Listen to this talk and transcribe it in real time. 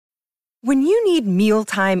When you need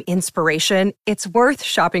mealtime inspiration, it's worth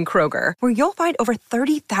shopping Kroger, where you'll find over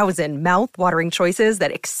 30,000 mouth-watering choices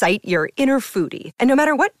that excite your inner foodie. And no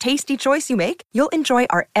matter what tasty choice you make, you'll enjoy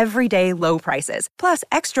our everyday low prices, plus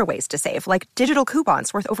extra ways to save, like digital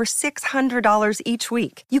coupons worth over $600 each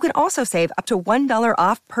week. You can also save up to $1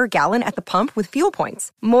 off per gallon at the pump with fuel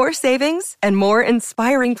points. More savings and more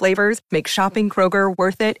inspiring flavors make shopping Kroger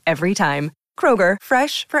worth it every time. Kroger,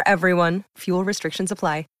 fresh for everyone. Fuel restrictions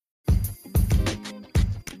apply.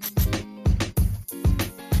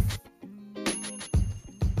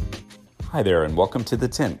 Hi there, and welcome to The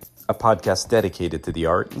Tint, a podcast dedicated to the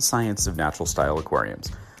art and science of natural-style aquariums.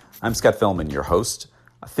 I'm Scott Fellman, your host,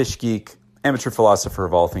 a fish geek, amateur philosopher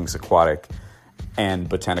of all things aquatic, and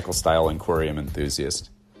botanical-style aquarium enthusiast.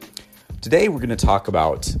 Today, we're going to talk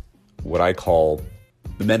about what I call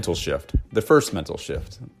the mental shift, the first mental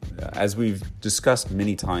shift. As we've discussed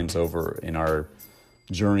many times over in our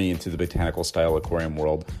journey into the botanical-style aquarium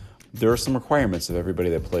world, there are some requirements of everybody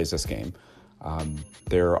that plays this game.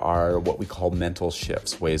 There are what we call mental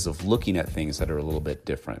shifts, ways of looking at things that are a little bit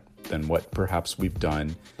different than what perhaps we've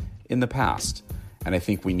done in the past. And I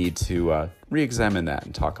think we need to re-examine that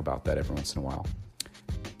and talk about that every once in a while.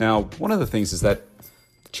 Now, one of the things is that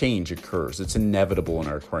change occurs. It's inevitable in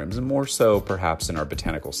our aquariums, and more so perhaps in our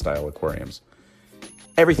botanical style aquariums.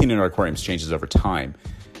 Everything in our aquariums changes over time.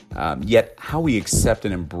 Yet how we accept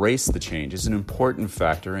and embrace the change is an important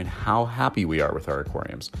factor in how happy we are with our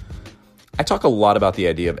aquariums. I talk a lot about the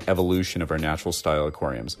idea of evolution of our natural style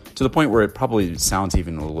aquariums, to the point where it probably sounds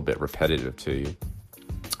even a little bit repetitive to you.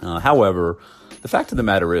 However, the fact of the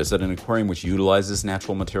matter is that an aquarium which utilizes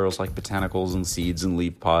natural materials like botanicals and seeds and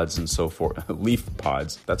leaf pods and so forth, leaf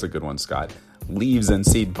pods, that's a good one, Scott, leaves and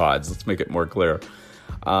seed pods, let's make it more clear,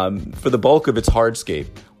 for the bulk of its hardscape,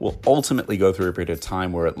 will ultimately go through a period of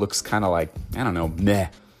time where it looks kind of like, I don't know, meh.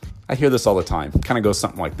 I hear this all the time, kind of goes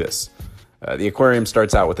something like this. The aquarium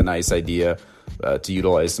starts out with a nice idea to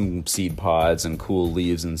utilize some seed pods and cool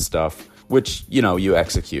leaves and stuff, which, you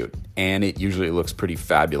execute. And it usually looks pretty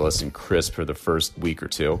fabulous and crisp for the first week or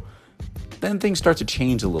two. Then things start to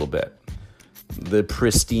change a little bit. The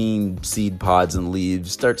pristine seed pods and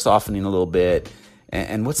leaves start softening a little bit.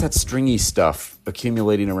 And what's that stringy stuff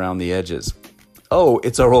accumulating around the edges? Oh,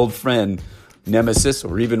 it's our old friend, nemesis,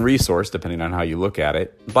 or even resource, depending on how you look at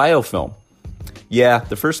it, biofilm. Yeah,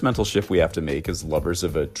 the first mental shift we have to make as lovers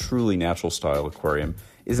of a truly natural style aquarium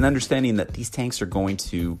is an understanding that these tanks are going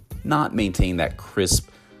to not maintain that crisp,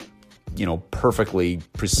 perfectly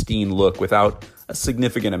pristine look without a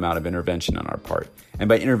significant amount of intervention on our part. And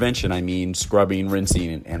by intervention, I mean scrubbing,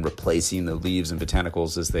 rinsing, and replacing the leaves and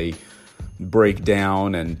botanicals as they break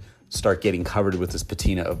down and start getting covered with this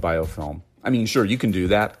patina of biofilm. I mean, sure, you can do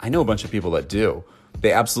that. I know a bunch of people that do.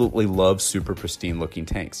 They absolutely love super pristine looking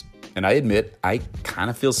tanks. And I admit, I kind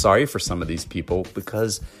of feel sorry for some of these people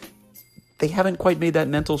because they haven't quite made that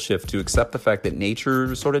mental shift to accept the fact that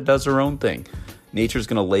nature sort of does her own thing. Nature's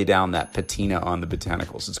going to lay down that patina on the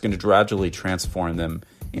botanicals. It's going to gradually transform them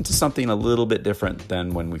into something a little bit different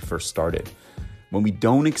than when we first started. When we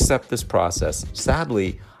don't accept this process,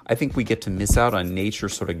 sadly, I think we get to miss out on nature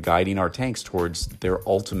sort of guiding our tanks towards their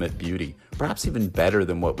ultimate beauty, perhaps even better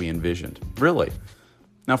than what we envisioned. Really.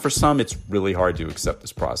 Now, for some, it's really hard to accept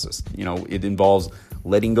this process. It involves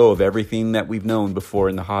letting go of everything that we've known before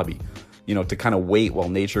in the hobby, to kind of wait while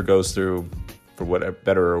nature goes through, for what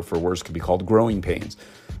better or for worse could be called, growing pains,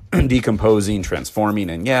 decomposing,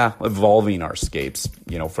 transforming, and evolving our scapes,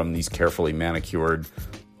 from these carefully manicured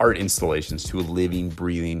art installations to a living,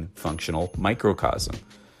 breathing, functional microcosm.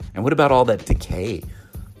 And what about all that decay?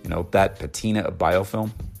 That patina of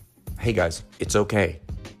biofilm? Hey guys, it's okay.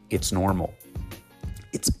 It's normal.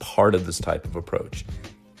 It's part of this type of approach.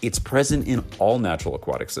 It's present in all natural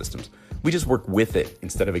aquatic systems. We just work with it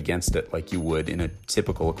instead of against it like you would in a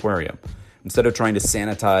typical aquarium. Instead of trying to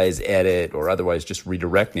sanitize, edit, or otherwise just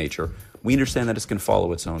redirect nature, we understand that it's going to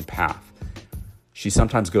follow its own path. She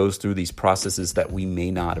sometimes goes through these processes that we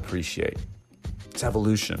may not appreciate. It's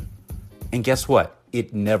evolution. And guess what?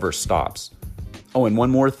 It never stops. Oh, and one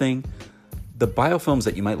more thing. The biofilms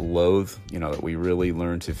that you might loathe, that we really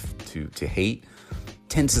learn to hate,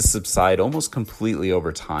 tend to subside almost completely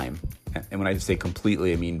over time. And when I say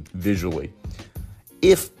completely, I mean visually.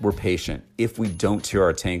 If we're patient, if we don't tear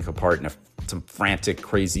our tank apart in some frantic,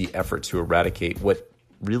 crazy effort to eradicate what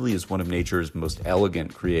really is one of nature's most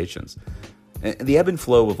elegant creations. And the ebb and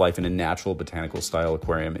flow of life in a natural botanical style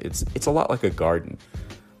aquarium, it's a lot like a garden.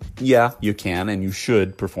 Yeah, you can and you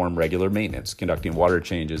should perform regular maintenance, conducting water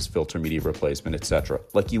changes, filter media replacement, etc.,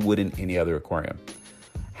 like you would in any other aquarium.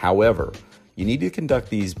 However, You need to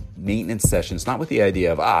conduct these maintenance sessions not with the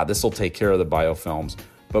idea of, this will take care of the biofilms,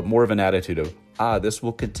 but more of an attitude of, this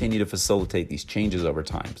will continue to facilitate these changes over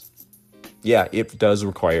time. Yeah, it does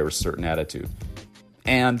require a certain attitude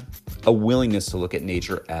and a willingness to look at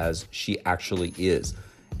nature as she actually is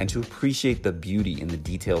and to appreciate the beauty in the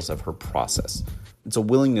details of her process. It's a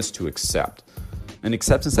willingness to accept, an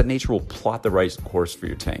acceptance that nature will plot the right course for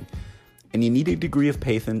your tank. And you need a degree of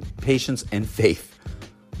patience and faith.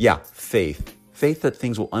 Yeah, faith. Faith that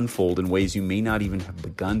things will unfold in ways you may not even have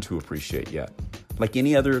begun to appreciate yet. Like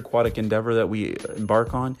any other aquatic endeavor that we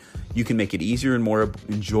embark on, you can make it easier and more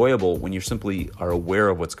enjoyable when you simply are aware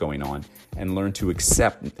of what's going on and learn to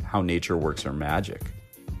accept how nature works her magic.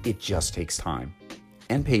 It just takes time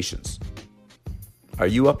and patience. Are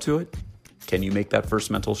you up to it? Can you make that first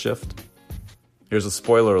mental shift? Here's a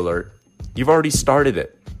spoiler alert. You've already started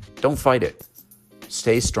it. Don't fight it.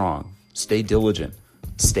 Stay strong. Stay diligent.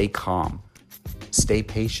 Stay calm. Stay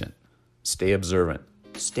patient. Stay observant.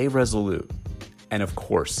 Stay resolute. And of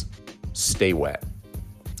course, stay wet.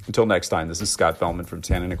 Until next time, this is Scott Fellman from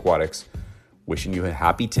Tannin Aquatics, wishing you a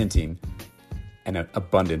happy tinting and an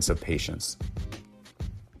abundance of patience.